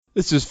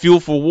This is Fuel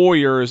for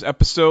Warriors,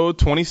 episode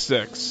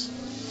 26.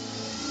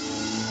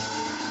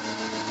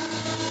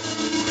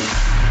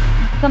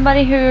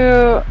 Somebody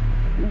who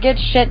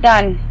gets shit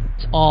done.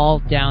 It's all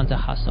down to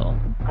hustle.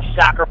 A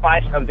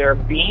sacrifice of their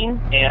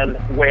being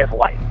and way of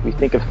life. We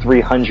think of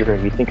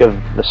 300, we think of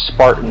the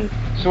Spartan.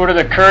 Sort of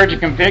the courage and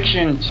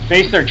conviction to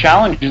face their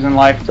challenges in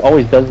life. It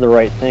always does the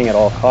right thing at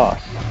all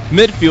costs.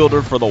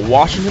 Midfielder for the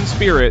Washington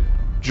Spirit,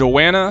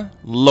 Joanna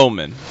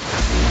Lohman.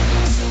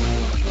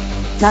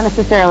 Not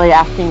necessarily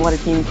asking what a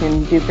team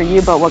can do for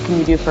you, but what can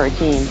you do for a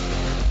team?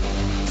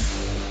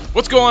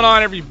 What's going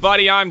on,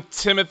 everybody? I'm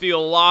Timothy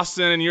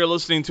Lawson, and you're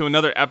listening to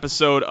another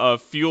episode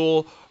of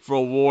Fuel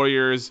for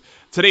Warriors.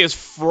 Today is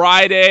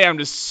Friday. I'm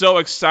just so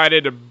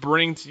excited to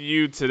bring to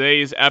you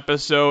today's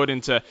episode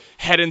and to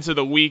head into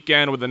the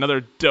weekend with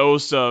another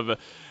dose of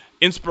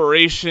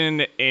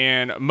inspiration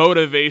and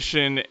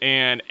motivation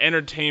and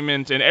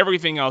entertainment and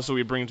everything else that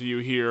we bring to you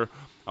here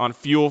on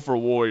Fuel for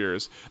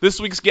Warriors. This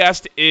week's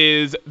guest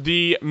is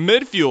the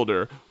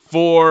midfielder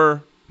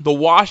for the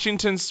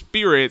Washington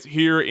Spirit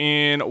here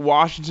in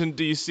Washington,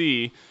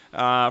 D.C.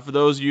 For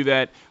those of you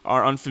that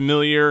are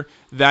unfamiliar,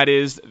 that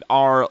is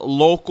our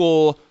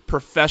local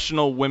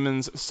professional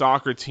women's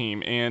soccer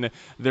team. And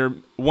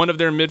one of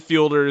their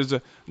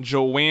midfielders,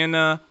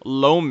 Joanna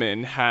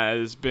Lohman,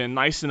 has been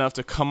nice enough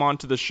to come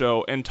onto the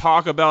show and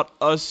talk about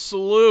a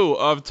slew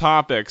of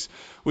topics.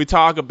 We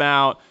talk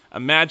about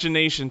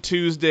Imagination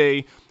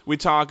Tuesday. We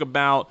talk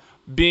about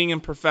being in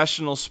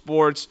professional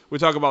sports. We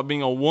talk about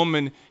being a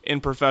woman in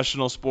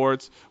professional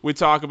sports. We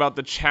talk about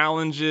the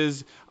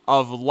challenges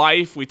of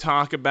life. We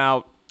talk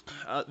about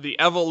the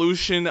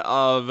evolution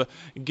of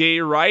gay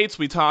rights.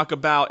 We talk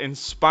about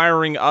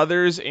inspiring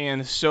others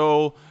and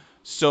so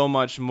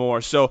much more.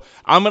 So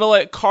I'm going to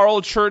let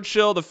Carl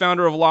Churchill, the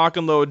founder of Lock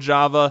and Load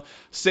Java,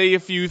 say a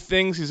few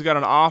things. He's got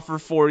an offer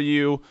for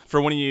you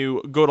for when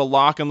you go to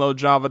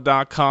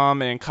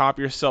lockandloadjava.com and cop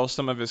yourself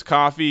some of his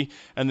coffee,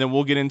 and then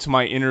we'll get into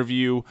my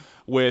interview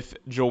with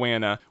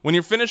Joanna. When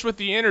you're finished with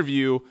the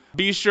interview,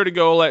 be sure to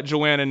go let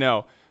Joanna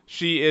know.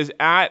 She is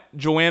at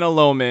Joanna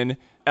Lohman,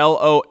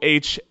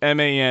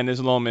 Lohman is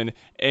Lohman,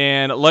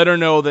 and let her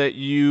know that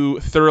you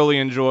thoroughly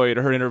enjoyed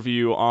her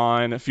interview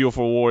on Fuel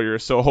for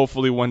Warriors. So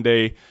hopefully one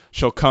day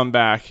she'll come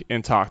back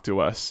and talk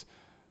to us.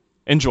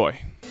 Enjoy.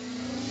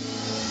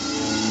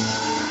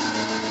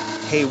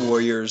 Hey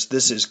Warriors,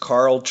 this is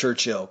Carl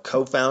Churchill,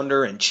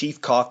 co-founder and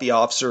chief coffee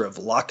officer of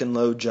Lock and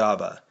Load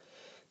Java.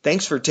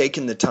 Thanks for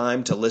taking the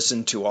time to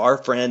listen to our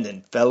friend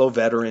and fellow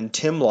veteran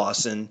Tim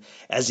Lawson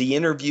as he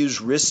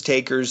interviews risk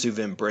takers who've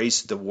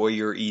embraced the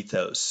warrior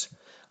ethos.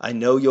 I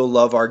know you'll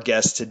love our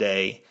guest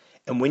today,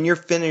 and when you're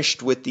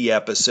finished with the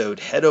episode,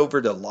 head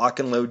over to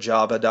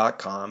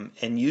lockandloadjava.com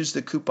and use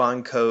the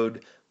coupon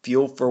code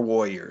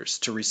FUEL4WARRIORS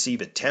to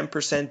receive a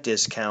 10%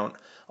 discount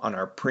on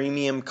our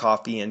premium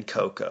coffee and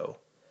cocoa.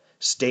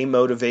 Stay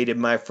motivated,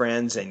 my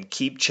friends, and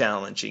keep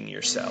challenging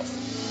yourself.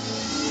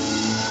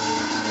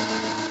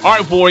 All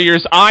right,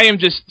 Warriors, I am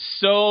just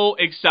so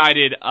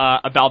excited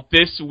about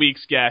this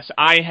week's guest.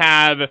 I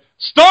have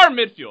star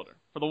midfielder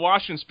for the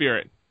Washington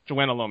Spirit,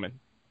 Joanna Lohman.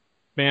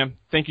 Ma'am,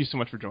 thank you so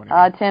much for joining me.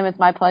 Tim, it's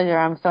my pleasure.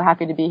 I'm so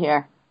happy to be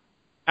here.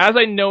 As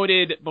I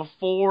noted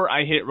before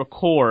I hit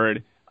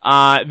record,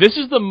 this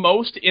is the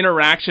most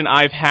interaction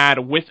I've had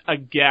with a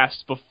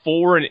guest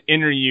before an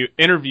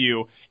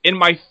interview in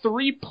my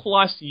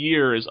 3+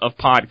 years of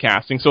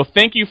podcasting. So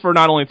thank you for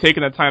not only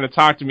taking the time to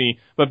talk to me,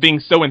 but being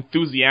so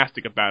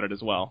enthusiastic about it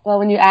as well. Well,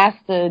 when you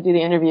asked to do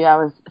the interview, I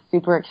was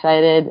super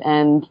excited,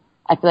 and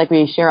I feel like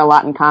we share a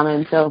lot in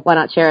common. So why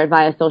not share it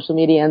via social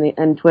media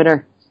and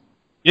Twitter?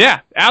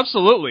 Yeah,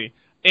 absolutely.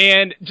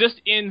 And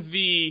just in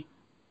the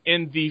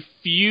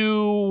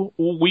few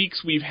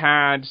weeks we've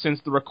had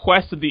since the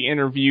request of the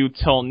interview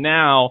till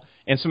now,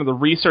 and some of the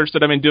research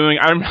that I've been doing,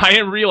 I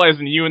am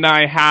realizing you and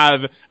I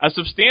have a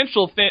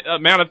substantial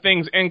amount of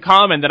things in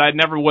common that I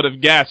never would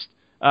have guessed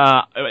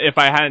if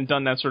I hadn't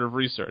done that sort of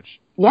research.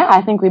 Yeah,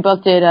 I think we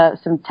both did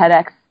some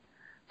TEDx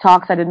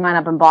talks. I did mine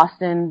up in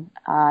Boston.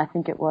 I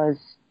think it was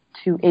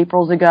 2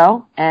 Aprils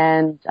ago,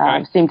 and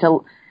seemed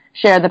to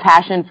share the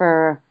passion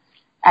for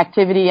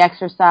activity,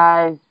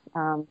 exercise,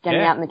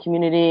 getting out in the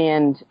community,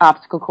 and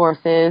obstacle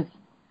courses,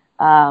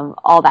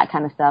 all that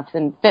kind of stuff.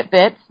 And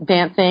Fitbits,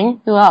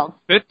 dancing, who else?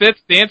 Fitbits,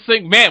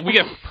 dancing, man, we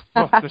get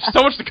there's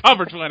so much to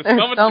cover, Joanna.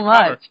 There's so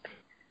much.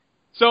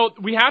 So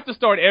we have to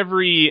start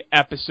every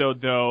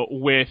episode, though,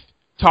 with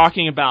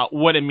talking about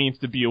what it means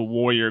to be a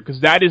warrior,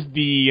 because that is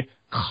the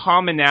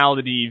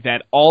commonality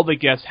that all the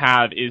guests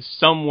have, is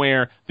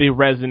somewhere they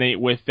resonate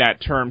with that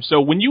term.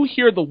 So when you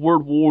hear the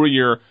word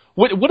warrior,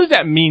 what does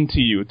that mean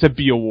to you, to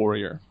be a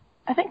warrior?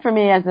 I think for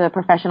me as a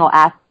professional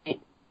athlete,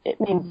 it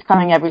means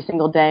coming every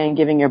single day and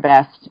giving your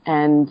best,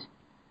 and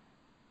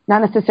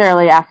not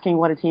necessarily asking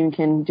what a team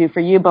can do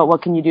for you, but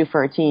what can you do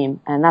for a team.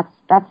 And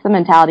that's the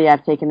mentality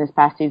I've taken this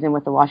past season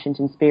with the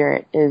Washington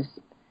Spirit is,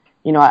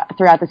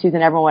 throughout the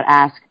season, everyone would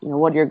ask,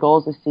 what are your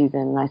goals this season?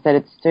 And I said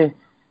it's to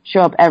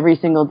show up every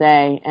single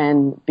day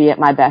and be at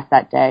my best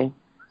that day.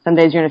 Some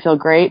days you're going to feel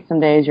great. Some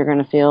days you're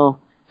going to feel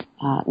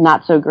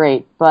not so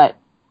great. But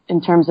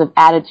in terms of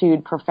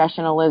attitude,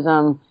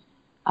 professionalism,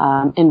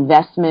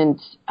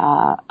 investment,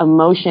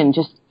 emotion,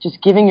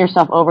 just giving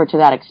yourself over to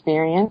that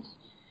experience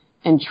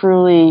and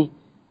truly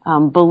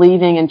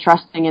believing and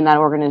trusting in that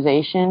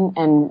organization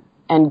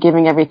and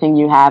giving everything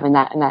you have in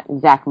that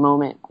exact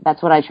moment.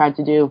 That's what I tried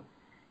to do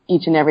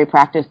each and every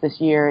practice this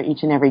year,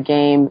 each and every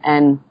game.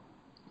 And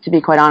to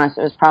be quite honest,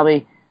 it was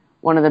probably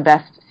one of the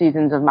best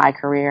seasons of my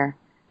career.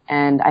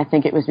 And I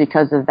think it was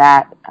because of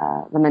that,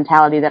 the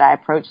mentality that I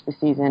approached the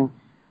season,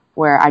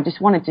 where I just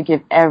wanted to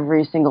give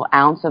every single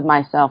ounce of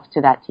myself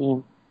to that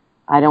team.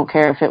 I don't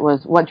care if it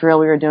was what drill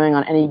we were doing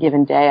on any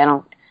given day. I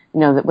don't,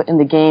 in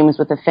the games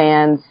with the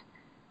fans,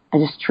 I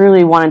just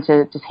truly wanted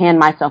to just hand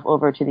myself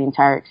over to the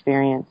entire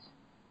experience.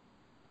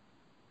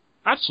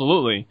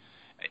 Absolutely.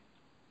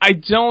 I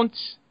don't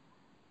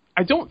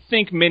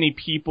think many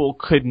people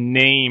could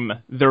name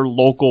their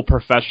local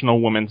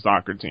professional women's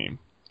soccer team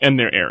in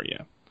their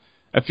area.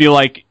 I feel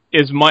like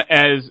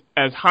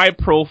as high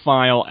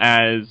profile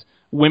as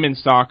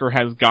women's soccer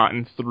has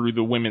gotten through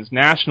the women's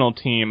national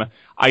team,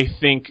 I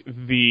think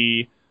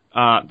the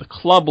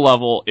club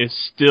level is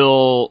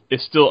still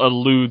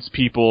eludes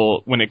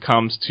people when it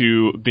comes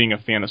to being a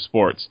fan of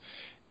sports.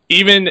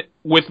 Even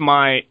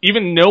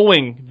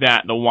knowing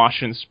that the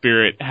Washington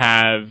Spirit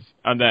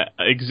that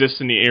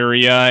exists in the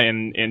area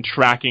and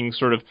tracking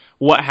sort of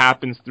what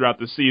happens throughout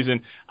the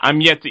season,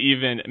 I'm yet to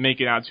even make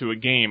it out to a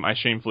game. I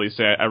shamefully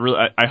say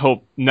I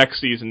hope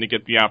next season to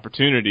get the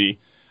opportunity.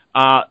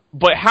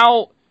 But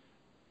how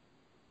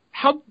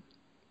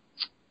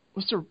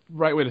what's the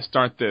right way to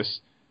start this?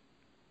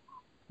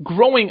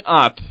 Growing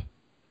up,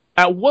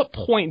 at what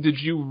point did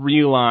you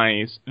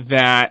realize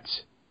that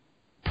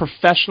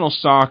professional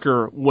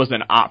soccer was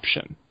an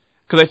option?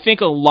 Because I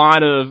think a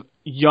lot of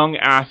young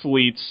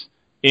athletes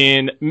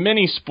in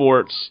many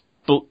sports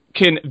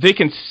can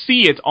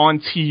see it on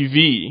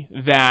TV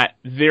that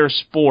their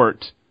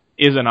sport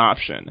is an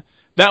option.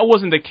 That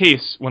wasn't the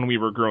case when we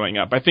were growing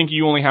up. I think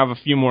you only have a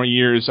few more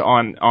years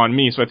on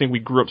me, so I think we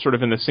grew up sort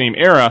of in the same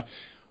era.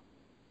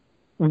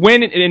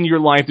 When in your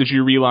life did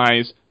you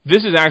realize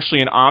this is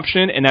actually an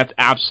option and that's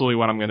absolutely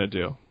what I'm going to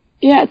do?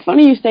 Yeah, it's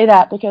funny you say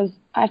that, because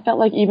I felt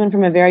like even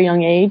from a very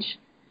young age,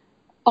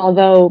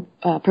 although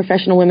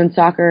professional women's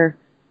soccer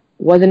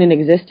wasn't in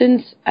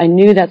existence, I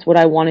knew that's what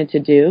I wanted to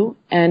do.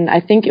 And I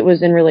think it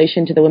was in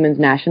relation to the women's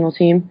national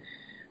team.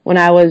 When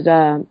I was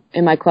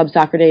in my club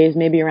soccer days,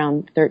 maybe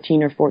around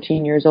 13 or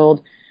 14 years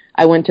old,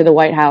 I went to the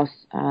White House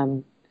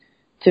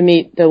to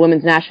meet the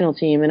women's national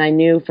team, and I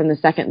knew from the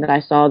second that I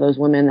saw those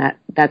women that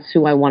that's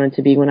who I wanted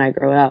to be when I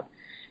grew up.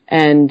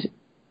 And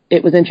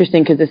it was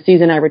interesting because the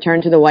season I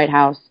returned to the White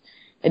House,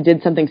 it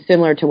did something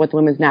similar to what the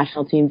women's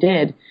national team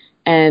did,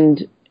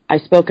 and I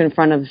spoke in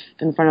front of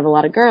a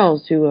lot of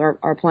girls who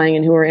are playing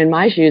and who are in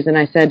my shoes, and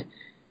I said,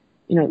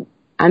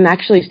 I'm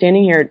actually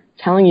standing here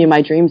telling you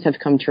my dreams have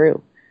come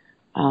true.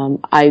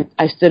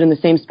 I stood in the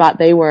same spot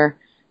they were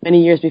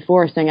many years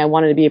before, saying I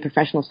wanted to be a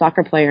professional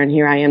soccer player, and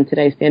here I am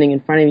today standing in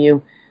front of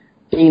you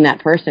being that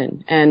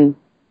person. And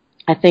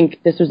I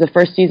think this was the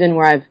first season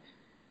where I've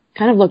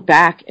kind of looked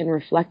back and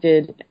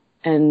reflected,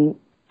 and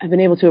I've been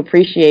able to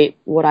appreciate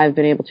what I've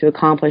been able to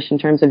accomplish in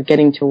terms of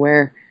getting to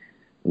where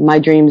my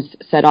dreams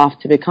set off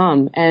to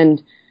become.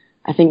 And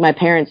I think my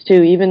parents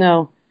too, even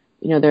though,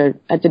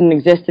 it didn't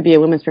exist to be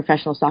a women's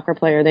professional soccer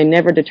player, they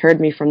never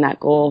deterred me from that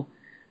goal.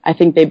 I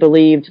think they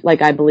believed,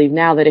 like I believe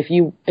now, that if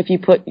you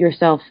put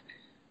yourself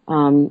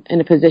in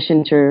a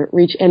position to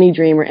reach any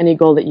dream or any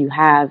goal that you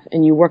have,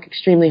 and you work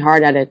extremely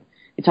hard at it,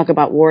 you talk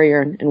about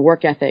warrior and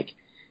work ethic.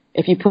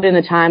 If you put in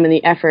the time and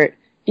the effort,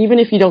 even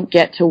if you don't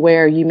get to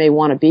where you may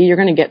want to be, you're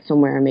going to get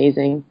somewhere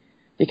amazing,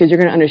 because you're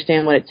going to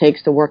understand what it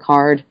takes to work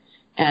hard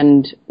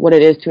and what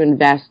it is to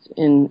invest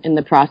in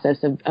the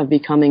process of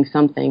becoming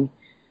something.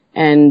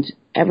 And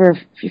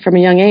from a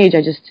young age,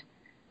 I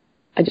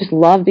just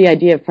love the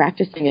idea of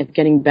practicing it,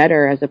 getting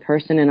better as a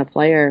person and a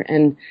player.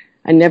 And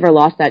I never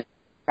lost that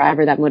drive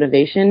or that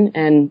motivation.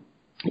 And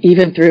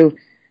even through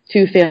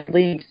 2 failed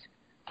leagues,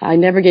 I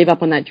never gave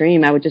up on that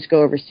dream. I would just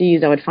go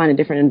overseas. I would find a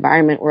different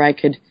environment where I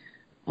could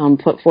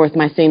put forth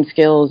my same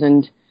skills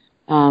and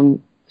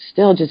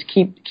still just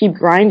keep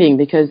grinding,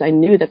 because I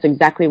knew that's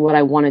exactly what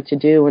I wanted to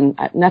do, and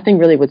nothing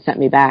really would set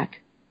me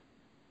back.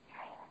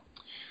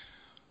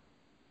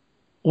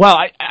 Well,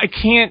 I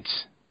can't.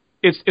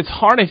 It's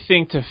hard, I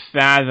think, to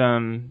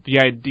fathom the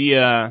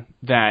idea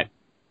that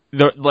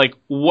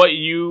what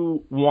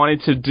you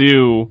wanted to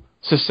do,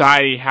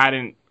 society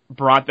hadn't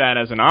brought that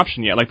as an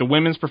option yet. Like the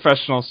Women's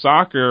Professional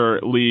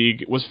Soccer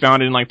League was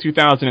founded in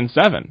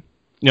 2007.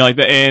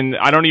 And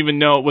I don't even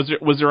know,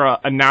 was there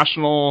a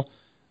national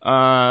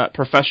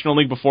professional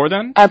league before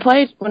then? I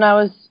played when I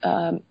was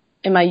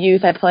in my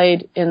youth. I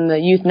played in the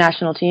youth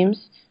national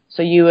teams.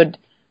 So you would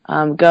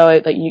go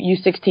at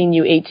U16,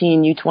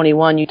 U18,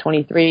 U21,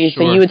 U23.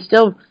 Sure. So you would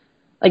still,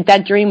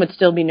 that dream would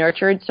still be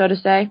nurtured, so to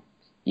say.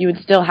 You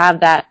would still have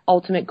that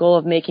ultimate goal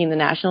of making the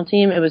national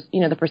team. It was,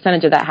 the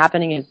percentage of that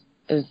happening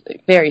is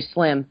very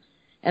slim.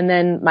 And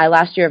then my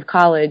last year of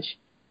college,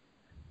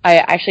 I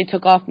actually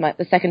took off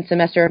the second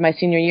semester of my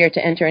senior year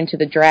to enter into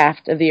the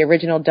draft of the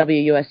original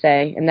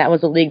WUSA, and that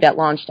was a league that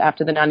launched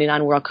after the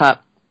 '99 World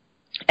Cup.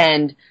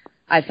 And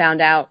I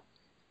found out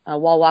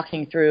while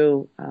walking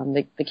through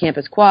the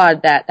campus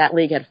quad that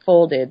league had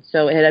folded.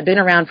 So it had been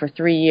around for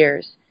 3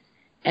 years.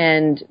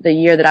 And the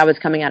year that I was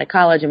coming out of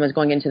college and was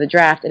going into the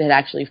draft, it had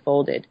actually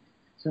folded.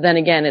 So then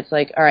again, it's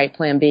like, all right,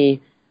 plan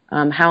B.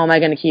 How am I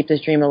going to keep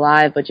this dream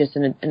alive, but just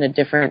in a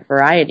different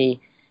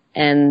variety?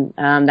 And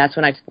that's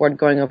when I explored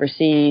going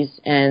overseas.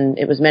 And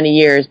it was many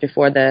years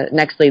before the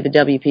next league, the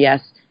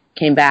WPS,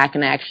 came back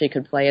and I actually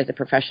could play as a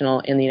professional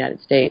in the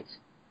United States.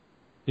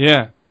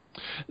 Yeah.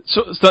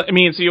 So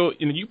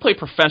you play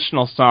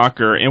professional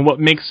soccer, and what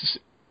makes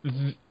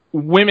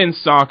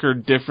women's soccer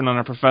different on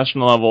a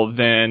professional level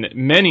than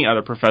many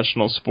other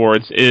professional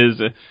sports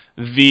is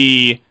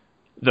the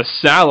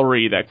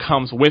salary that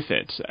comes with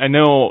it. I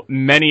know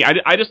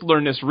I just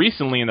learned this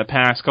recently in the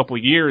past couple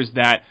of years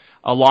that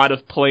a lot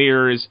of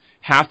players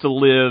have to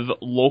live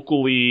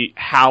locally,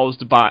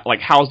 housed by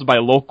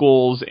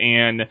locals,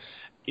 and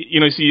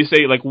so you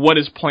say, like, what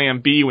is plan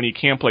B when you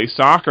can't play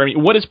soccer? I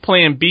mean, what is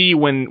plan B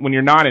when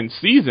you're not in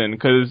season?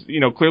 Because,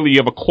 clearly you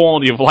have a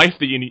quality of life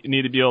that you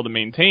need to be able to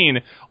maintain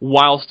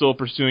while still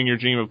pursuing your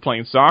dream of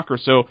playing soccer.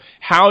 So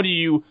how do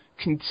you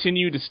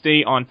continue to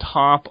stay on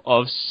top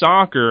of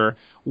soccer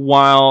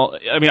while,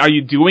 are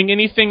you doing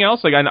anything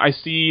else? Like, I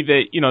see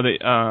that,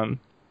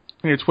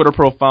 in your Twitter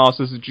profile it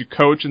says that you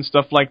coach and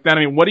stuff like that.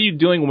 I mean, what are you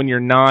doing when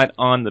you're not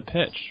on the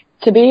pitch?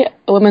 To be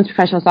a women's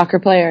professional soccer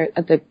player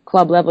at the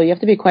club level, you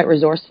have to be quite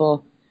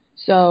resourceful.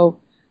 So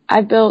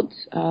I've built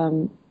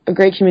a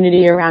great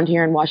community around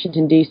here in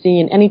Washington, D.C.,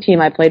 and any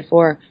team I played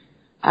for,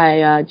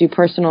 I do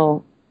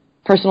personal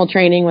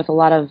training with a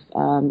lot of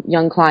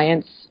young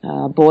clients,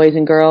 boys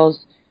and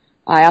girls.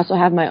 I also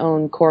have my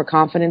own core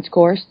confidence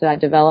course that I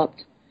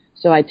developed.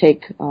 So I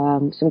take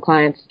some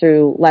clients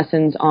through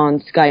lessons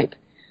on Skype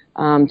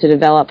to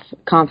develop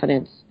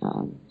confidence.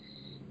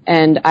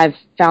 And I've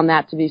found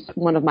that to be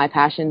one of my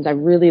passions. I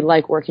really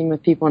like working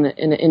with people in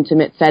an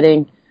intimate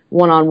setting,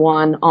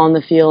 one-on-one, on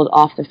the field,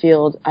 off the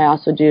field. I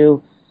also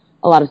do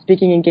a lot of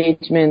speaking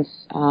engagements.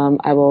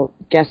 I will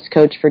guest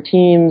coach for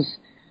teams,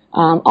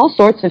 all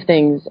sorts of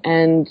things.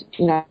 And,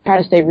 I try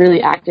to stay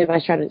really active. I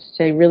try to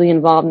stay really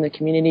involved in the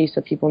community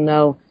so people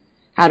know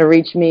how to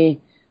reach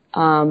me.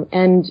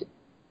 And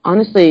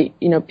honestly,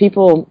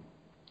 people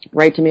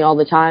write to me all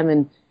the time,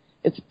 and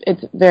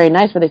it's very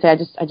nice where they say,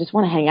 I just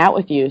want to hang out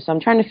with you. So I'm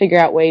trying to figure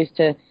out ways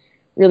to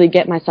really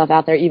get myself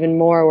out there even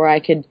more, where I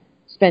could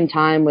spend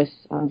time with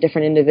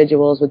different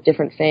individuals, with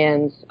different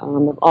fans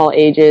of all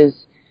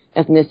ages,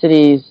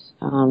 ethnicities,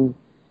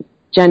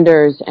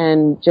 genders,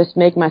 and just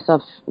make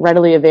myself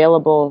readily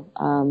available,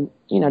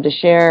 to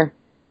share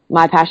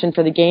my passion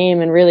for the game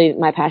and really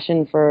my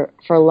passion for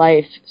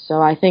life.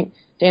 So I think,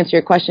 to answer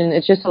your question,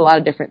 it's just a lot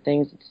of different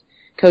things. It's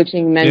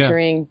coaching,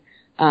 mentoring,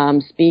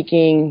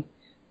 speaking.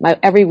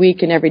 Every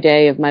week and every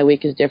day of my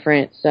week is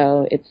different,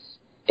 so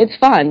it's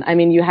fun. I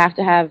mean, you have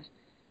to have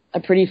a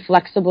pretty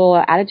flexible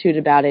attitude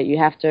about it. You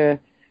have to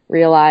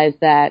realize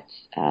that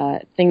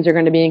things are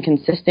going to be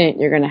inconsistent.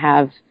 You're going to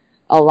have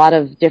a lot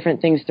of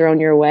different things thrown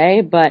your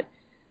way, but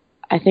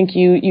I think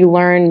you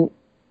learn,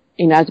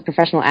 as a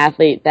professional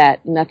athlete,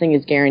 that nothing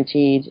is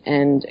guaranteed,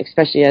 and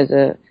especially as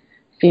a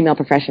female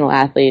professional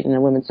athlete and a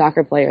women's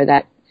soccer player,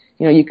 that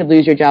you could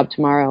lose your job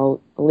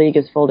tomorrow. The league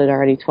has folded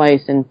already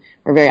twice, and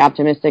we're very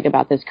optimistic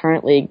about this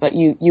current league. But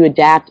you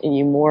adapt and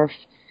you morph,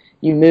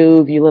 you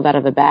move, you live out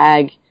of a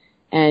bag,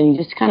 and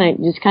you just kind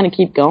of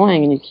keep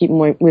going, and you keep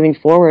moving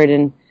forward,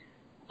 and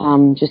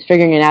just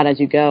figuring it out as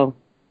you go.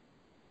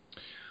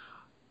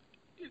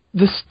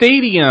 The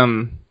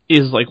stadium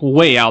is like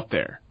way out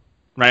there,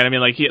 right? I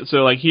mean,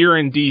 here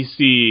in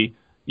DC.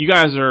 You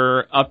guys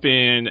are up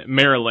in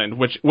Maryland,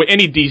 which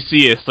any DC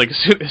is like as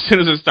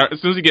soon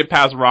as you get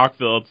past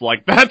Rockville, it's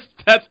like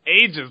that's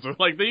ages.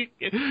 Like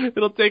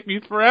it'll take me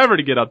forever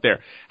to get up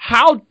there.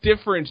 How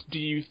different do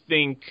you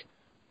think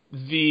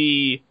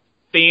the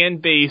fan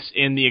base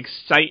and the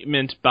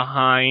excitement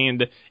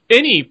behind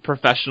any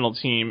professional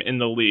team in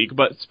the league,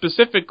 but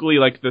specifically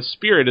like the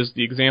Spirit is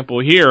the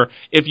example here,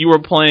 if you were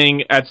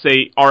playing at,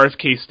 say,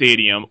 RFK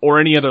Stadium or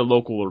any other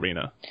local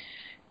arena?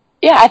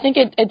 Yeah, I think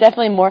it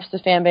definitely morphs the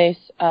fan base.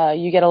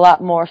 You get a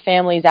lot more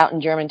families out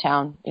in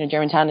Germantown.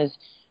 Germantown is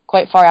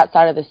quite far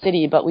outside of the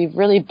city, but we've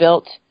really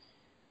built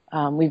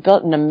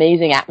an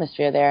amazing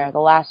atmosphere there. The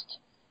last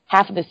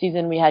half of the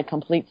season we had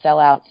complete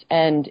sellouts,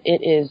 and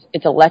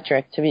it's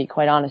electric, to be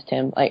quite honest,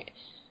 Tim. Like,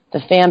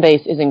 the fan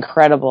base is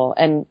incredible,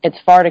 and it's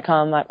far to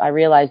come. I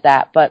realize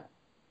that, but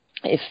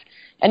if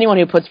anyone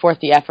who puts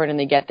forth the effort and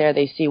they get there,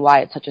 they see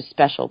why it's such a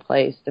special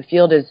place. The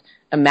field is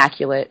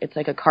immaculate. It's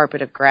like a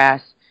carpet of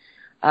grass.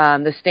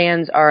 The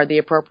stands are the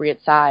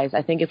appropriate size.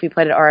 I think if we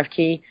played at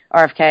RFK,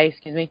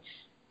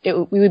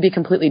 we would be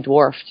completely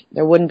dwarfed.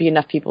 There wouldn't be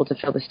enough people to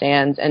fill the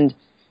stands. And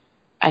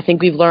I think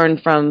we've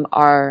learned from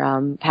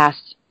our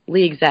past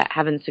leagues that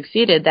haven't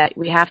succeeded that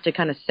we have to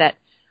kind of set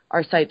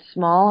our sights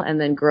small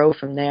and then grow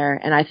from there.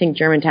 And I think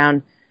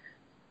Germantown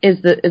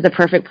is the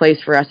perfect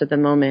place for us at the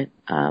moment.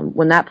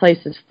 When that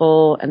place is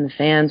full and the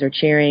fans are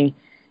cheering,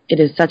 it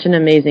is such an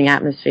amazing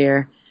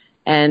atmosphere,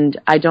 and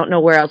I don't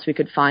know where else we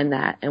could find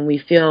that. And we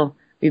feel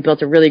we've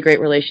built a really great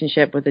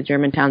relationship with the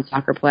Germantown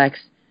Soccerplex.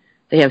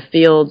 They have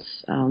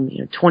fields,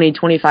 20,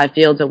 25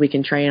 fields that we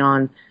can train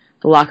on.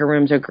 The locker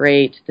rooms are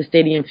great. The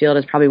stadium field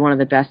is probably one of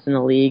the best in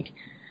the league.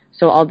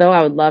 So although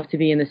I would love to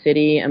be in the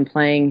city and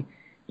playing,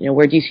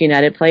 where DC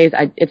United plays,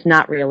 it's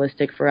not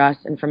realistic for us.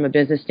 And from a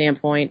business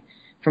standpoint,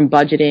 from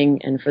budgeting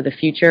and for the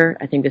future,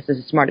 I think this is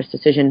the smartest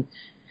decision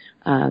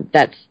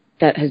that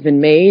has been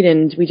made.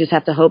 And we just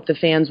have to hope the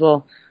fans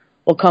will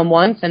come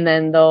once, and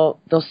then they'll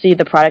see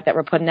the product that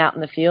we're putting out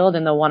in the field,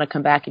 and they'll want to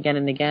come back again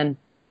and again.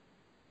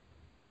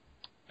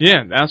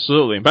 Yeah,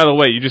 absolutely. By the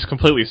way, you just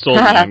completely sold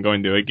me on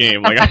going to a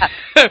game. Like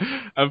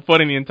I'm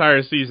putting the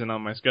entire season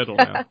on my schedule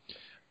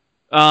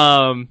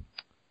now.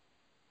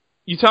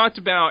 You talked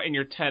about in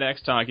your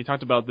TEDx talk, you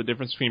talked about the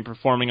difference between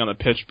performing on the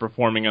pitch,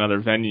 performing in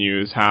other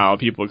venues, how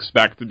people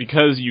expect that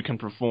because you can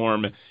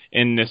perform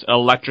in this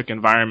electric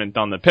environment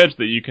on the pitch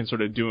that you can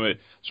sort of do it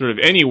sort of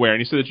anywhere. And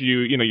you said that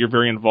you're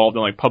very involved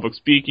in like public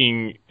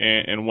speaking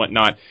and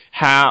whatnot.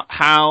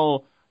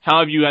 How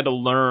have you had to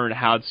learn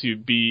how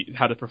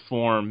to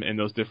perform in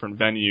those different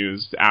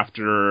venues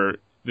after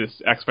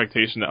this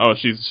expectation that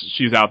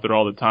she's out there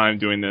all the time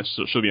doing this,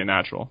 so she'll be a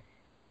natural?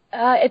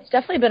 It's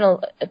definitely been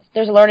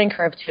there's a learning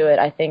curve to it.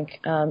 I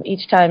think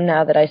each time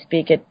now that I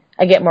speak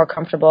I get more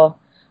comfortable.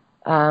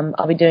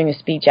 I'll be doing a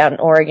speech out in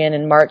Oregon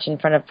in March in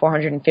front of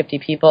 450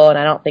 people, and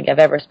I don't think I've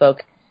ever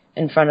spoke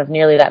in front of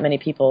nearly that many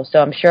people. So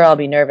I'm sure I'll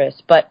be nervous,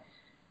 but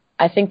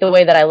I think the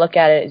way that I look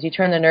at it is you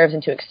turn the nerves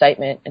into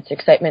excitement. It's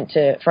excitement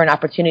for an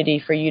opportunity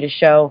for you to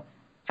show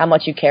how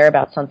much you care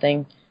about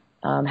something,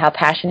 how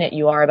passionate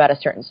you are about a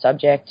certain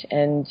subject,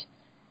 and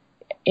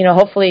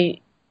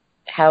hopefully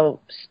how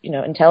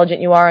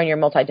intelligent you are and you're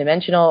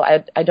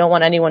multidimensional. I don't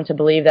want anyone to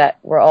believe that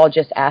we're all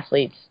just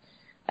athletes.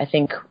 I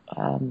think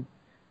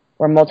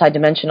we're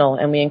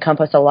multidimensional and we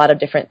encompass a lot of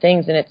different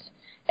things, and it's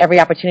every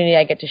opportunity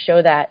I get to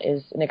show that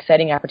is an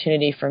exciting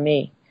opportunity for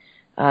me.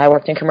 I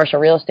worked in commercial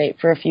real estate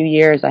for a few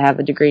years. I have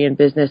a degree in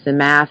business and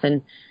math,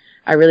 and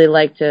I really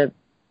like to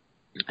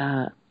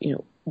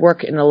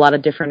work in a lot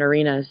of different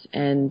arenas.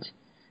 And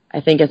I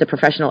think as a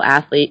professional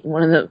athlete,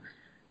 one of the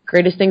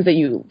greatest things that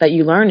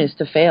you learn is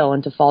to fail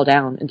and to fall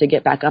down and to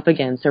get back up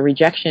again. So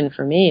rejection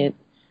for me,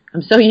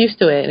 I'm so used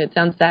to it, and it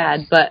sounds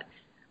sad, but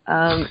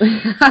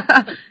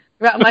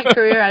throughout my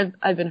career,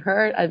 I've been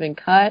hurt, I've been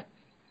cut,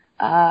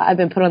 I've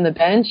been put on the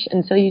bench,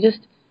 and so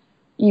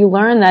you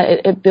learn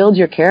that it builds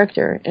your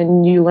character,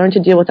 and you learn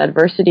to deal with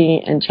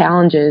adversity and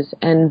challenges.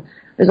 And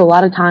there's a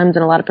lot of times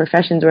in a lot of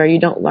professions where you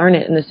don't learn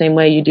it in the same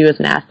way you do as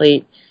an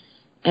athlete.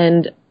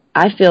 And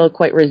I feel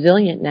quite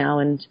resilient now,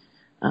 and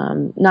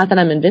not that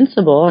I'm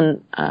invincible,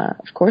 and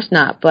of course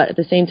not, but at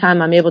the same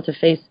time I'm able to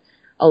face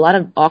a lot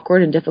of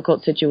awkward and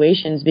difficult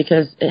situations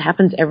because it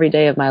happens every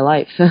day of my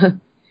life.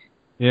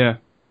 Yeah.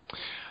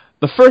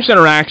 The first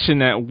interaction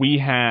that we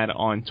had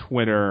on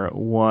Twitter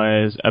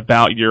was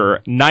about your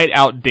night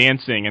out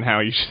dancing and how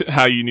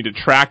you need to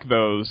track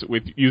those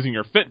with using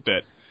your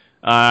Fitbit.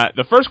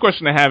 The first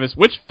question I have is,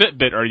 which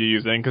Fitbit are you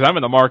using? Because I'm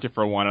in the market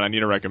for one and I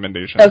need a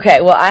recommendation. Okay,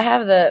 well, I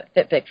have the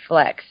Fitbit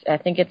Flex. I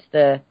think it's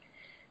the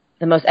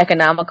most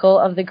economical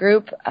of the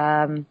group.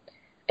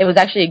 It was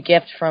actually a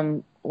gift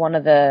from one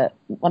of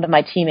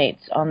my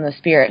teammates on the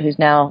Spirit,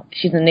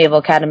 she's in the Naval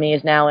Academy,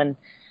 is now in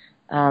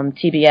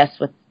TBS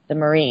with the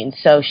Marines.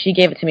 So she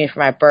gave it to me for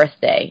my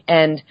birthday,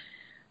 and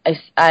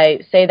I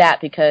say that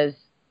because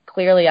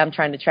clearly I'm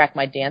trying to track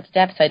my dance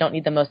steps. I don't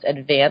need the most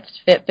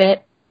advanced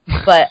Fitbit,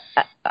 but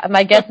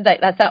my guess is that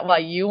that's not why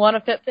you want a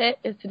Fitbit,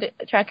 is to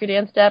track your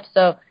dance steps.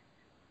 So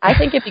I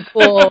think it'd be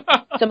cool.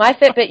 So my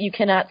Fitbit, you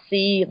cannot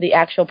see the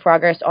actual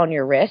progress on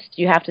your wrist.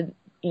 You have to,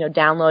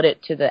 download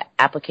it to the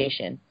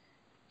application.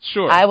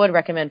 Sure. I would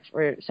recommend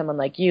for someone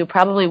like you,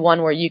 probably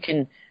one where you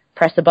can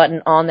press the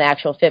button on the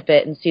actual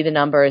Fitbit and see the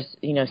numbers,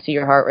 see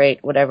your heart rate,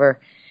 whatever.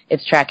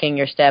 It's tracking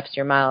your steps,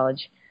 your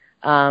mileage.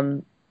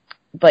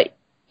 But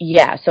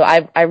yeah, so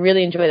I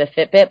really enjoy the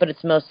Fitbit, but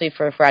it's mostly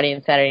for Friday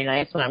and Saturday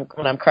nights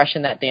when I'm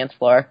crushing that dance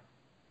floor.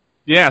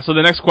 Yeah, so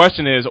the next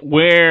question is,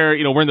 we're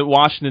in the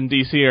Washington,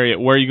 D.C. area.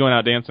 Where are you going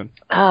out dancing?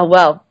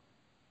 Well,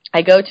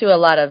 I go to a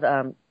lot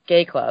of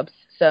gay clubs.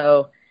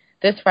 So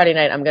this Friday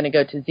night I'm going to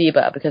go to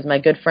Ziba because my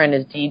good friend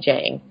is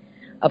DJing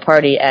a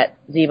party at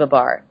Ziba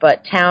Bar.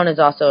 But Town is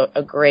also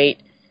a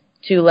great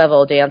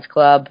 2-level dance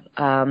club.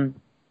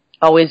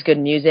 Always good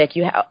music.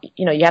 You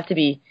have to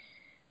be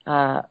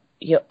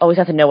you always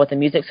have to know what the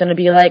music's going to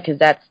be like, because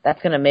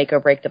that's going to make or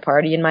break the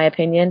party, in my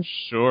opinion.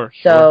 Sure.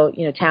 So,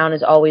 Town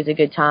is always a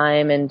good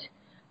time. And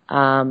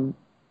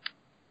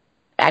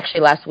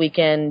actually last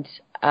weekend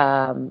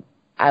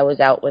I was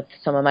out with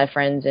some of my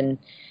friends in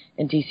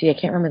D.C. I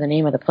can't remember the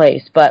name of the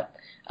place, but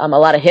a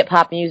lot of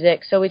hip-hop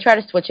music. So we try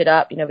to switch it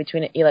up,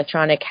 between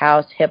electronic,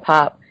 house,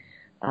 hip-hop,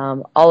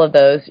 all of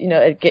those.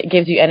 It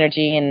gives you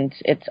energy, and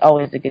it's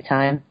always a good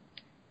time.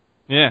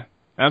 Yeah,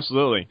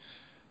 absolutely.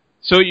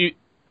 So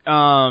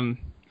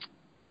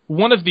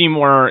one of the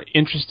more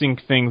interesting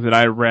things that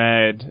I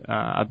read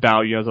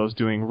about you as I was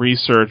doing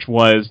research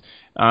was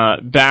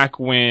back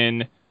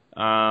when,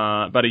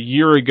 about a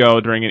year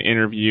ago during an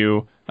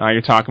interview,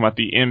 you're talking about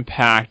the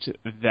impact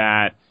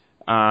that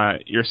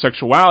your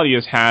sexuality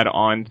has had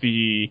on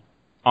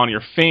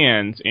your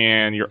fans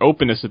and your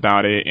openness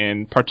about it,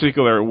 in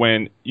particular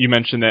when you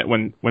mentioned that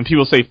when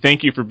people say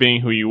thank you for being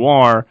who you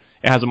are,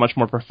 it has a much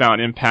more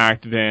profound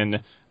impact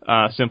than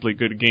simply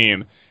good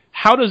game.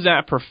 How does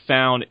that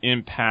profound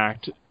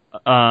impact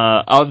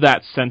of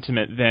that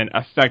sentiment then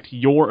affect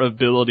your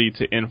ability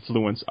to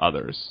influence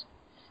others?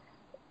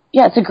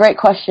 Yeah, it's a great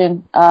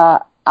question. I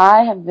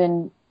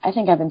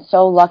think I've been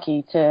so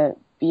lucky to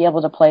be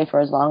able to play for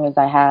as long as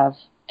I have.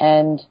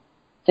 And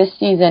this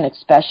season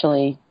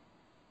especially,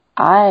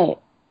 I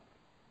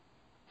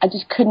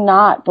just could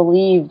not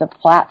believe the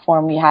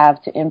platform we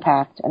have to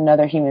impact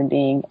another human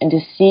being, and to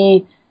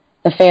see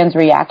the fans'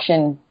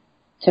 reaction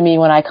to me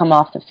when I come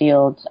off the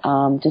field,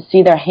 to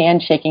see their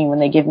hand shaking when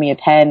they give me a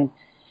pen,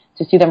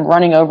 to see them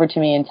running over to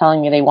me and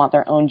telling me they want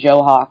their own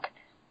Joe Hawk.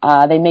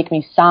 They make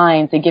me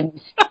signs, they give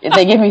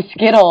me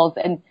Skittles,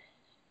 and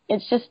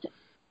it's just,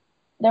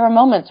 there were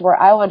moments where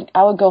I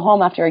would go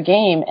home after a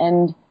game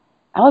and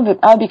I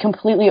would be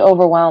completely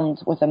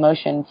overwhelmed with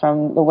emotion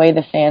from the way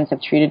the fans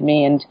have treated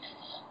me. And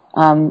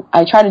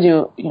I try to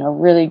do a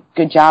really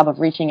good job of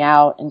reaching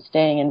out and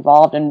staying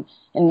involved and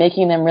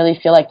making them really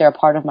feel like they're a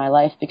part of my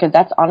life, because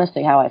that's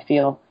honestly how I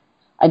feel.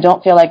 I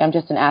don't feel like I'm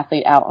just an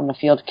athlete out on the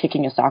field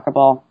kicking a soccer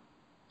ball.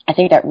 I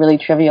think that really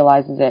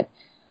trivializes it.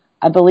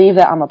 I believe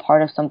that I'm a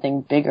part of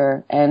something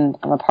bigger, and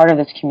I'm a part of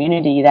this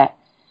community that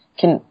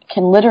can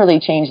literally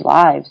change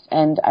lives.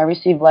 And I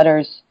receive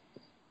letters,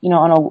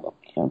 on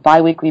a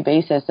bi-weekly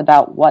basis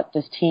about what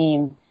this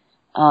team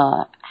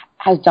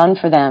has done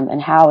for them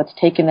and how it's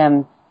taken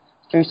them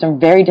through some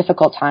very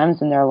difficult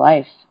times in their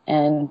life.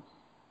 And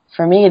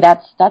for me,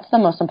 that's the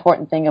most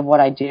important thing of what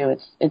I do.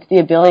 It's the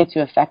ability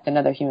to affect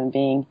another human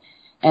being,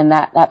 and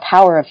that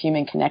power of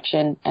human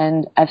connection.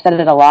 And I've said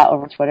it a lot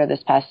over Twitter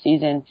this past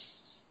season,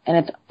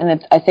 and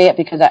I say it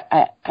because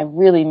I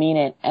really mean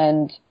it.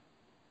 And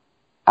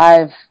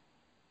I've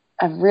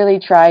really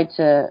tried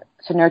to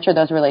nurture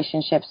those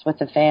relationships with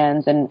the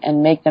fans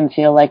and make them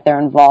feel like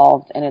they're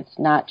involved, and it's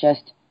not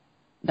just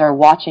they're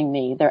watching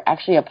me, they're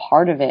actually a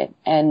part of it.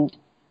 And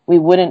we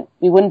wouldn't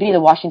be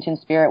the Washington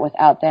Spirit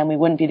without them. We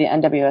wouldn't be the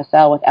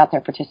NWSL without their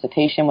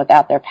participation,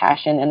 without their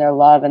passion and their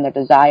love and their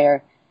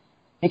desire.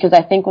 Because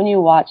I think when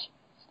you watch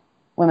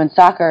women's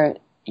soccer,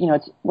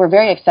 we're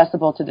very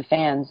accessible to the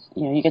fans.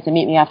 You get to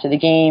meet me after the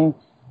game.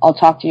 I'll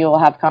talk to you. We'll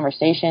have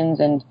conversations,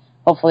 and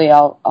hopefully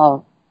I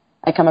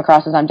come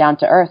across as I'm down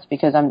to earth,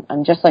 because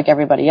I'm just like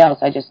everybody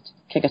else. I just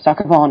kick a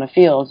soccer ball on a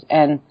field,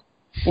 and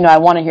I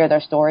want to hear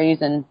their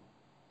stories, and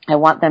I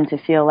want them to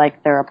feel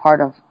like they're a part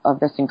of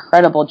this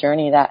incredible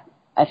journey that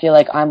I feel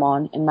like I'm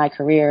on in my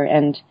career.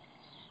 And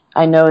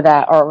I know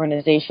that our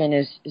organization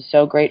is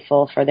so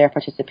grateful for their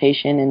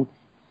participation and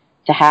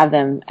to have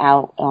them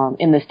out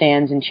in the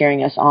stands and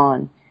cheering us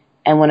on.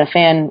 And when a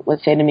fan would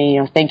say to me,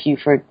 thank you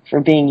for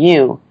being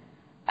you,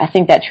 I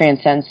think that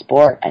transcends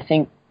sport. I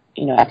think,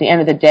 at the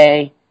end of the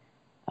day,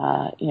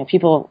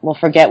 people will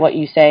forget what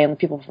you say and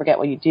people will forget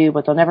what you do,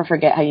 but they'll never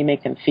forget how you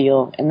make them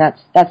feel. And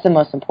that's the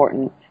most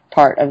important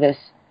part of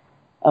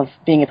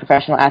being a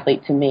professional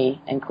athlete to me.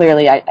 And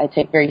clearly I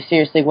take very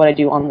seriously what I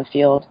do on the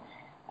field.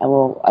 I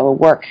will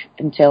work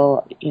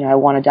until, I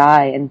want to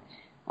die. And,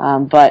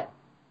 but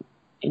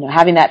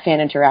having that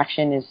fan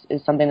interaction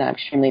is something that I'm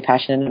extremely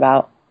passionate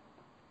about.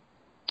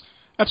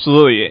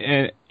 Absolutely.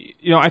 And,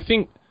 I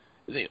think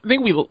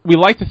we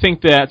like to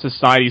think that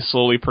society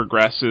slowly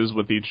progresses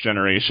with each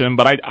generation,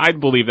 but I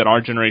believe that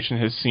our generation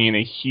has seen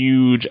a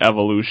huge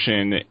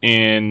evolution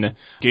in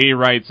gay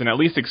rights and at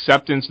least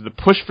acceptance, the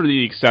push for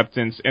the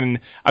acceptance. And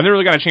I've never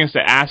really got a chance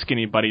to ask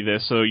anybody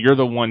this, so you're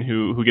the one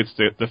who gets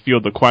to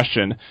field the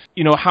question.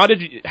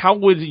 How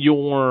would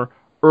your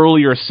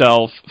earlier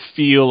self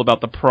feel about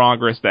the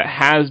progress that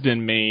has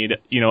been made,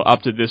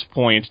 up to this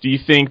point? Do you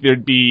think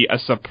there'd be a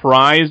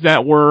surprise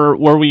that we're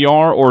where we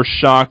are, or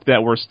shocked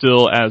that we're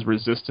still as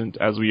resistant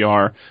as we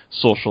are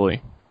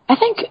socially? I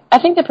think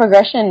the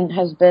progression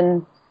has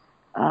been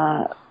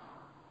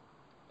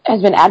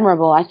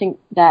admirable. I think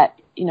that,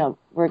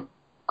 we're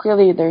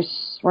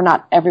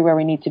not everywhere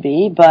we need to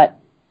be, but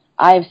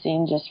I've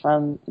seen just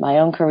from my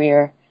own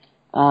career,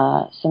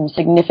 some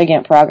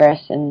significant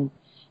progress in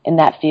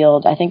that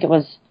field. I think it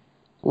was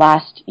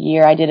last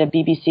year I did a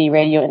BBC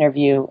radio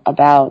interview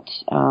about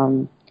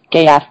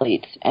gay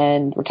athletes,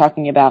 and we're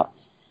talking about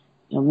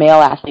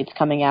male athletes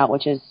coming out,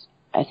 which is,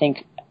 I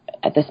think,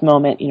 at this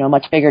moment, a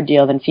much bigger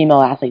deal than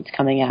female athletes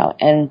coming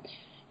out. And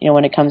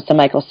when it comes to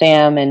Michael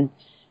Sam, and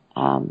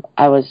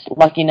I was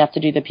lucky enough to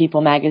do the People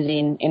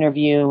magazine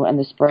interview and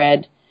the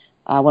spread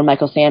when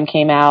Michael Sam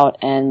came out,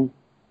 and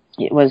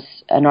it was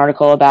an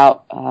article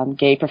about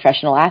gay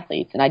professional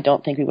athletes, and I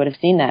don't think we would have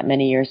seen that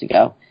many years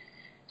ago.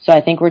 So I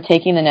think we're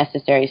taking the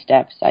necessary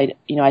steps. I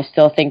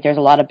still think there's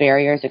a lot of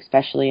barriers,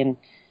 especially in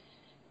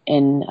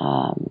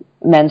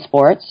men's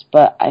sports,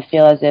 but I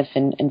feel as if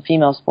in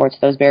female sports,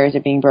 those barriers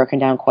are being broken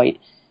down quite,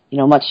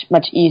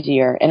 much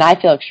easier. And I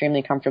feel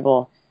extremely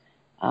comfortable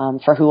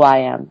for who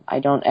I am. I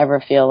don't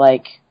ever feel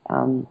like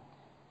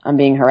I'm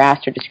being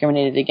harassed or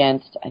discriminated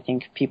against. I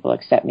think people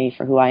accept me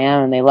for who I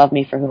am, and they love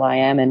me for who I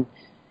am, and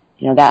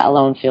that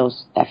alone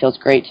feels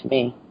great to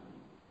me.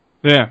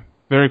 Yeah,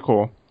 very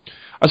cool.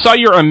 I saw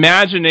your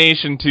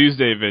Imagination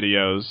Tuesday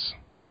videos,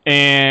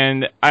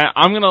 and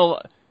I'm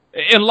gonna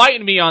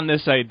enlighten me on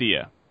this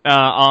idea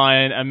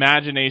on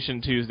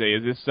Imagination Tuesday.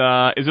 Is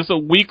this a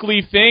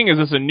weekly thing? Is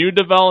this a new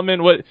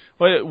development?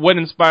 What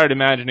inspired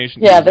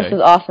Imagination Tuesday? Yeah, this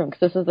is awesome because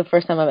this is the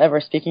first time I'm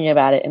ever speaking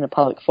about it in a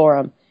public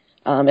forum,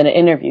 in an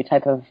interview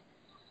type of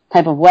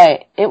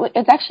way.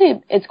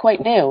 It's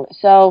quite new.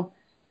 So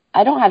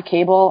I don't have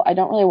cable. I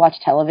don't really watch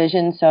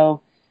television.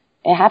 So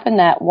it happened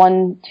that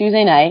one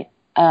Tuesday night,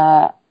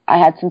 I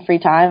had some free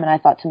time, and I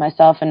thought to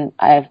myself, and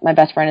my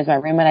best friend is my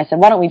roommate, I said,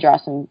 why don't we draw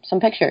some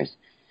pictures?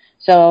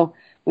 So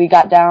we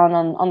got down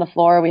on the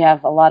floor. We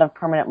have a lot of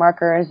permanent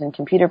markers and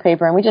computer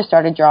paper, and we just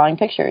started drawing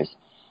pictures.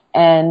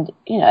 And,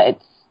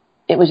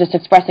 it was just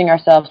expressing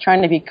ourselves,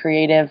 trying to be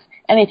creative.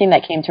 Anything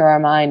that came to our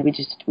mind, we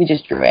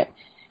just drew it.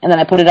 And then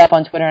I put it up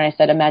on Twitter, and I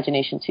said,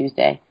 Imagination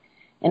Tuesday.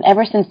 And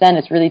ever since then,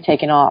 it's really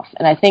taken off.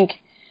 And I think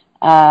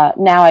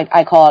now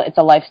I call it's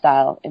a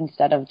lifestyle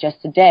instead of just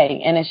a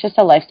day. And it's just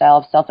a lifestyle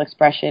of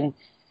self-expression.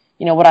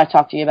 What I've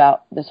talked to you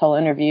about this whole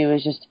interview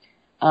is just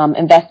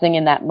investing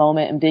in that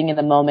moment and being in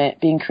the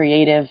moment, being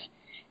creative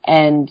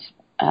and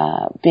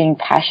being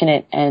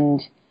passionate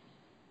and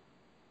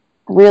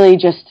really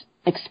just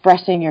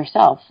expressing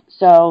yourself.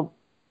 So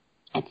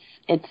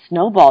it's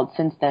snowballed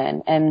since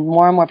then, and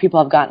more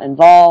people have gotten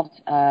involved.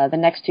 The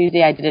next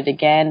Tuesday I did it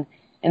again,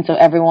 and so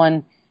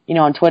everyone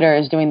on Twitter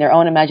is doing their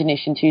own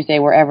Imagination Tuesday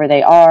wherever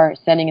they are,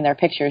 sending in their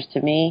pictures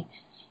to me,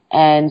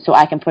 and so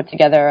I can put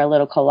together a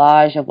little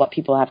collage of what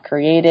people have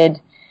created.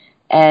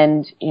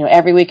 And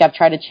every week I've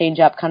tried to change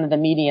up kind of the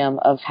medium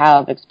of how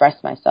I've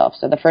expressed myself.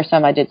 So the first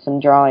time I did some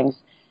drawings.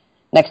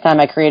 Next time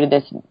I created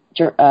this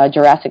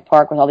Jurassic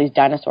Park with all these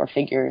dinosaur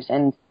figures,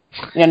 and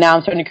now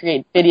I'm starting to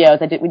create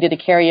videos. We did a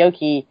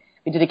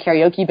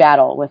karaoke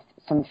battle with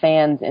some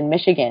fans in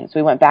Michigan. So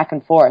we went back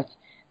and forth.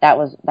 That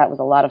was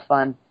a lot of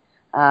fun.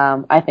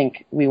 I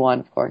think we won,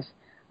 of course.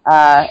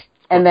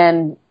 And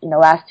then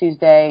last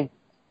Tuesday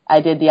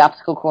I did the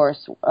obstacle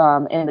course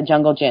in the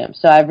jungle gym.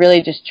 So I've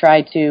really just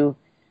tried to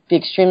be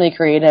extremely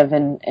creative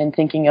and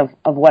thinking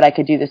of what I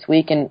could do this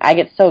week. And I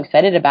get so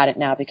excited about it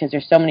now because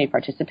there's so many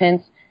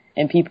participants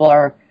and people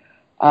are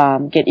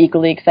get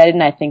equally excited,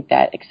 and I think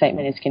that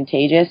excitement is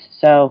contagious.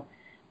 So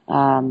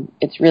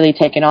it's really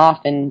taken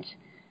off, and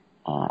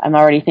I'm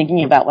already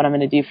thinking about what I'm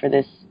going to do for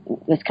this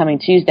coming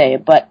Tuesday.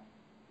 But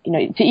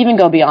to even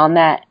go beyond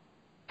that,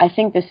 I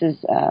think this is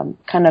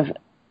kind of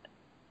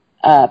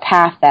a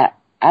path that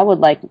I would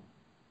like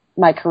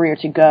my career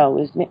to go,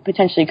 is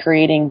potentially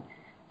creating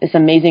this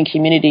amazing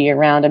community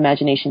around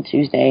Imagination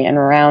Tuesday and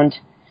around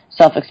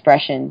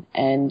self-expression.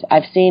 And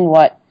I've seen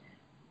what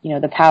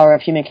the power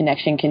of human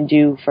connection can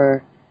do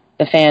for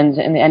the fans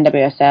in the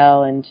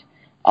NWSL and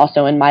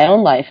also in my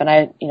own life. And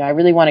I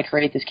really want to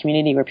create this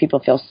community where people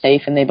feel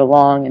safe and they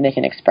belong and they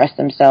can express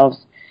themselves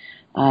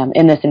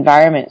in this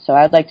environment. So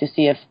I'd like to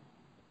see if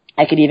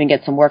I could even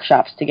get some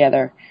workshops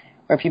together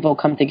where people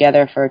come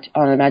together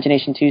on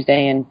Imagination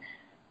Tuesday, and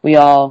we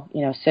all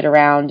sit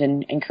around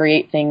and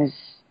create things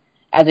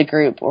as a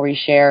group, or we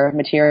share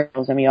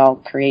materials and we all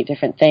create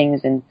different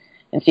things and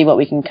see what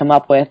we can come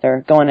up with,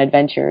 or go on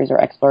adventures or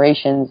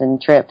explorations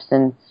and trips.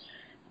 And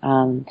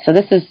so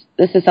this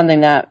is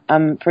something that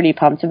I'm pretty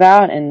pumped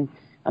about, and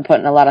I'm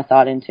putting a lot of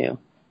thought into.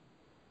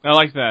 I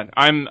like that.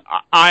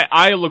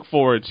 I look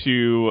forward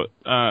to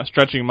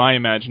stretching my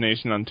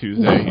imagination on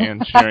Tuesday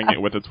and sharing it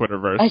with the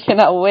Twitterverse. I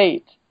cannot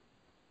wait.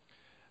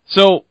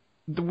 So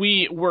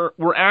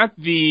we're at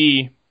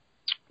the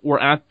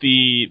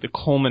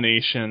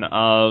culmination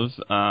of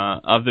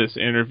this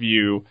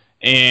interview,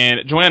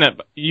 and Joanna,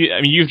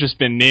 you've just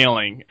been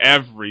nailing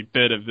every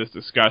bit of this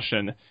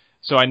discussion.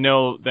 So I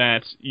know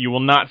that you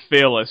will not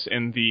fail us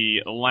in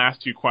the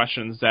last two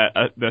questions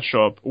that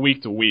show up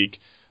week to week.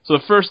 So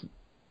the first,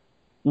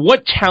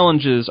 what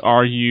challenges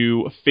are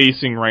you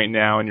facing right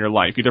now in your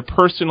life, either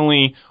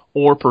personally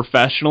or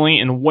professionally,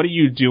 and what are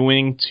you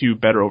doing to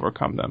better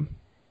overcome them?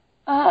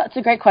 It's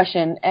a great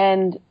question,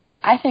 and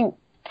I think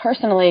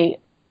personally,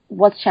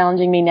 what's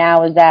challenging me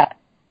now is that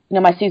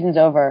my season's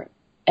over,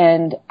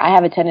 and I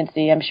have a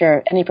tendency, I'm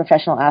sure any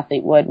professional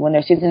athlete would, when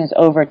their season is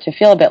over, to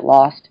feel a bit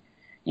lost.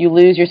 You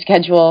lose your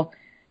schedule,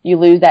 you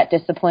lose that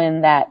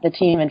discipline that the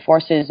team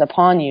enforces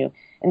upon you,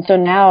 and so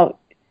now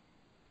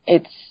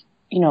it's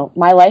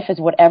my life is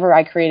whatever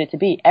I create it to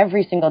be.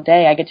 Every single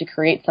day I get to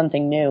create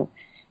something new,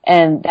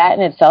 and that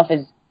in itself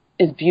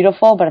is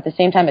beautiful, but at the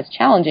same time it's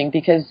challenging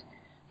because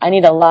I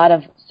need a lot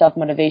of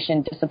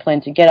self-motivation,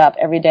 discipline to get up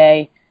every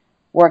day,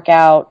 work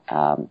out,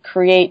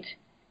 create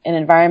an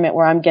environment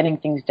where I'm getting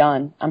things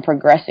done. I'm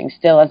progressing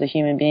still as a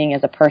human being,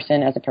 as a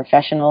person, as a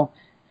professional.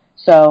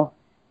 So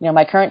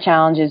my current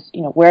challenge is,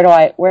 where do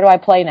I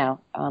play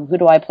now? Who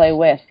do I play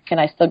with? Can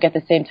I still get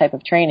the same type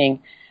of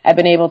training? I've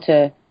been able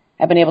to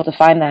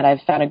find that.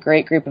 I've found a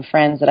great group of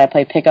friends that I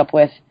play pickup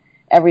with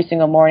every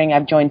single morning.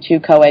 I've joined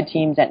 2 co-ed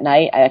teams at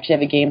night. I actually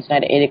have a game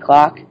tonight at 8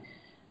 o'clock.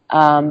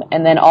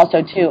 And then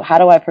also, too, how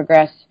do I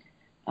progress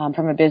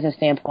from a business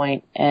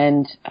standpoint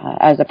and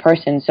as a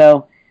person?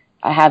 So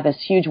I have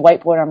this huge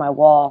whiteboard on my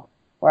wall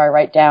where I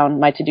write down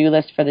my to-do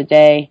list for the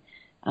day,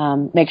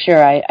 make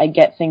sure I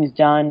get things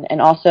done,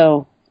 and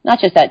also not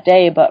just that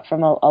day, but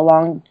from a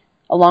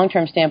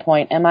long-term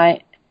standpoint, am I,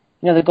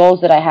 the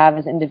goals that I have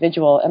as an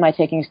individual, am I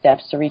taking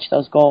steps to reach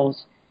those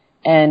goals?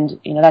 And,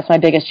 that's my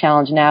biggest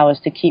challenge now, is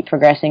to keep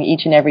progressing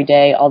each and every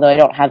day, although I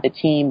don't have the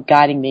team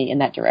guiding me in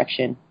that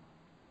direction.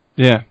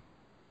 Yeah.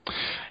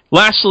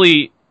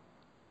 Lastly,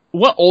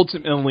 what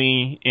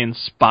ultimately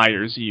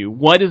inspires you?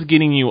 What is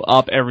getting you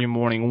up every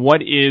morning?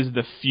 What is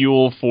the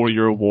fuel for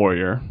your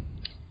warrior?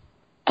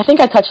 I think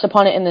I touched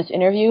upon it in this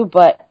interview,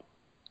 but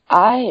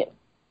I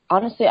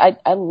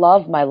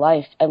love my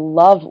life. I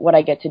love what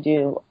I get to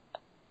do.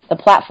 The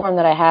platform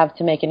that I have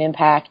to make an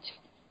impact,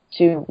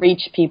 to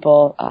reach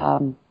people,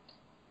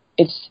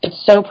 it's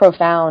so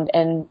profound,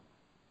 and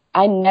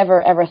I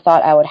never ever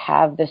thought I would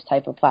have this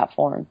type of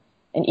platform.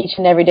 And each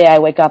and every day I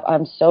wake up,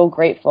 I'm so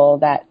grateful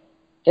that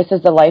this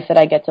is the life that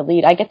I get to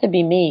lead. I get to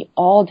be me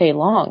all day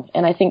long,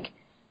 and I think,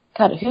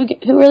 God, who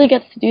really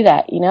gets to do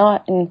that? And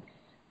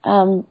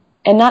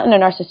not in a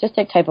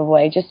narcissistic type of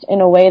way, just in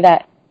a way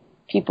that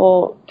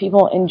people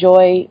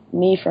enjoy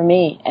me for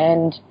me,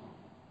 and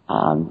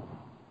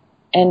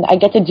I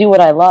get to do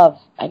what I love.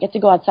 I get to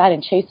go outside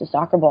and chase a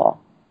soccer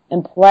ball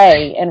and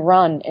play and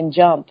run and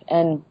jump.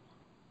 And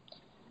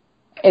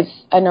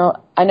I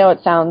know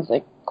it sounds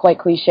like quite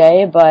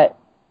cliche, but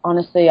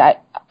honestly, I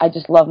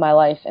just love my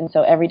life. And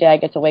so every day I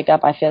get to wake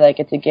up, I feel like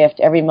it's a gift.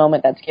 Every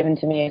moment that's given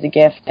to me is a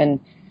gift, and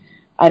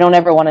I don't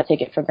ever want to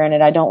take it for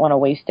granted. I don't want to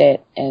waste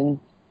it.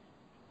 And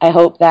I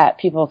hope that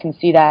people can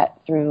see that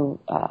through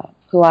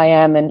who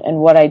I am and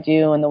what I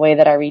do and the way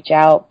that I reach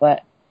out.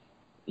 But,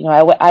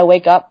 I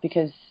wake up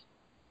because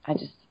I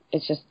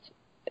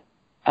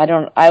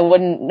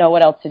wouldn't know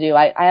what else to do.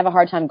 I have a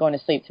hard time going to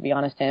sleep, to be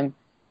honest, Tim.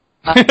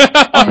 I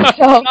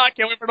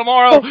can't wait for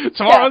tomorrow.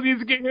 Tomorrow needs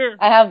to get here.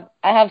 I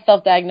have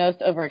self-diagnosed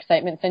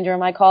overexcitement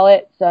syndrome, I call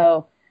it.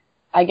 So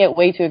I get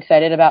way too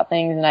excited about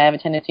things, and I have a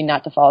tendency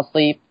not to fall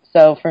asleep.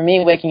 So for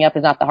me, waking up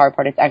is not the hard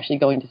part. It's actually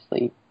going to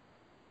sleep.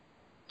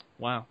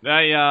 Wow.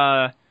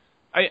 I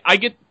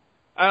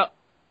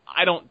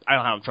don't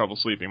have trouble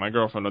sleeping. My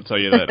girlfriend will tell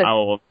you that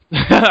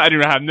I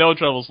do have no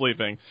trouble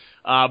sleeping.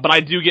 But I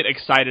do get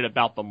excited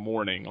about the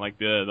morning, like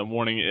the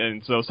morning.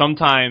 And so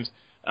sometimes,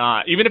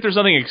 even if there's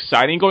nothing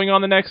exciting going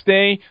on the next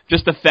day,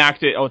 just the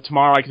fact that,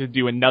 tomorrow I get to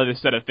do another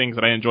set of things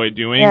that I enjoy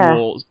doing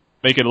will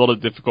make it a little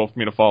difficult for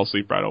me to fall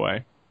asleep right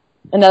away.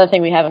 Another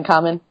thing we have in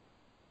common.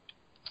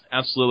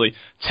 Absolutely.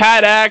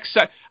 TEDx.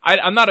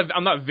 I'm not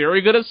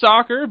very good at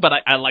soccer, but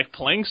I like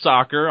playing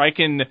soccer. I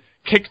can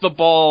kick the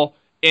ball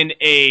in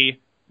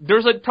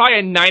there's probably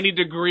a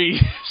 90-degree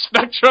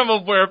spectrum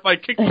of where if I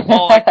kick the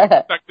ball, I can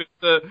expect it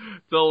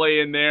to lay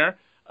in there.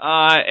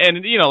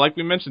 And, like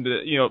we mentioned,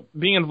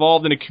 being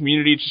involved in a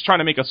community, just trying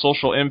to make a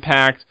social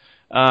impact.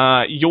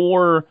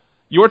 What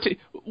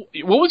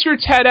was your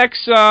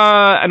TEDx?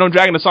 I know I'm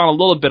dragging this on a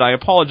little bit. I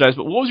apologize,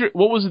 but what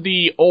was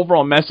the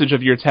overall message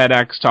of your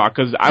TEDx talk?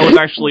 Because I was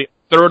actually a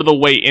third of the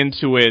way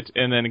into it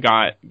and then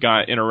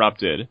got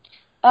interrupted.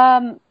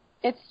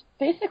 It's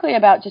basically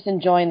about just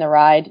enjoying the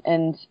ride,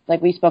 and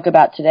like we spoke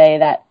about today,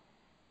 that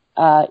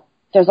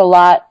there's a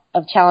lot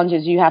of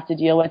challenges you have to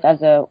deal with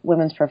as a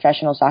women's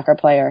professional soccer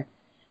player,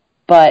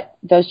 but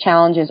those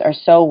challenges are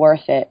so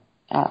worth it.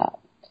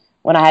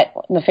 When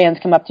the fans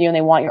come up to you and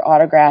they want your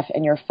autograph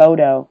and your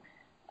photo,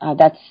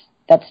 that's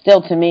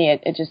still, to me,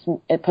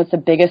 it puts the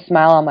biggest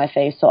smile on my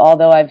face. So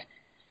although I've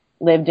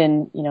lived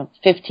in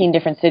 15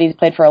 different cities,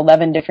 played for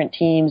 11 different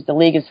teams, the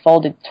league has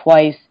folded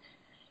twice.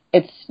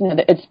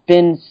 It's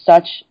been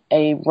such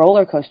a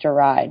roller coaster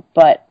ride,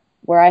 but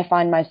where I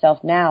find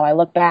myself now, I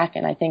look back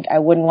and I think I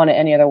wouldn't want it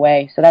any other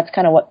way. So that's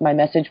kind of what my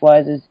message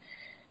was, is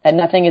that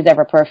nothing is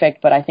ever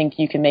perfect, but I think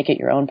you can make it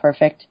your own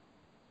perfect.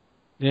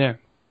 Yeah.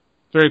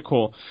 Very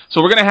cool.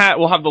 So we'll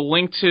have the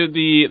link to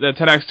the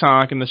TEDx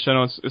talk in the show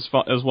notes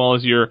as well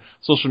as your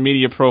social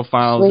media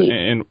profiles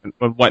and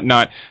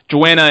whatnot.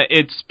 Joanna,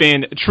 it's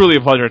been truly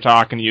a pleasure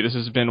talking to you. This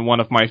has been one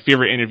of my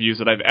favorite interviews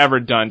that I've ever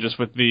done, just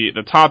with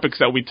the topics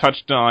that we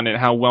touched on and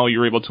how well you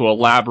were able to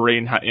elaborate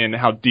and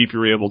how deep you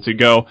were able to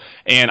go.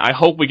 And I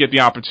hope we get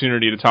the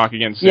opportunity to talk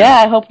again soon.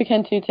 Yeah, I hope we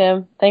can too,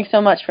 Tim. Thanks so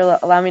much for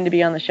allowing me to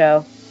be on the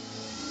show.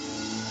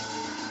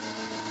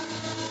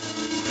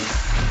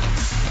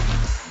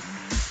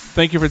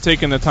 Thank you for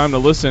taking the time to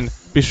listen.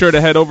 Be sure to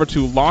head over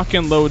to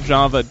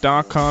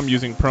lockandloadjava.com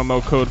using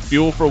promo code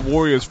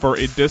FUEL4Warriors for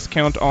a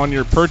discount on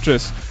your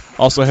purchase.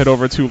 Also head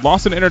over to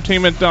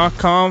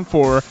lawsonentertainment.com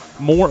for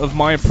more of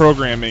my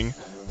programming.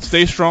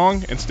 Stay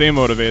strong and stay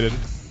motivated.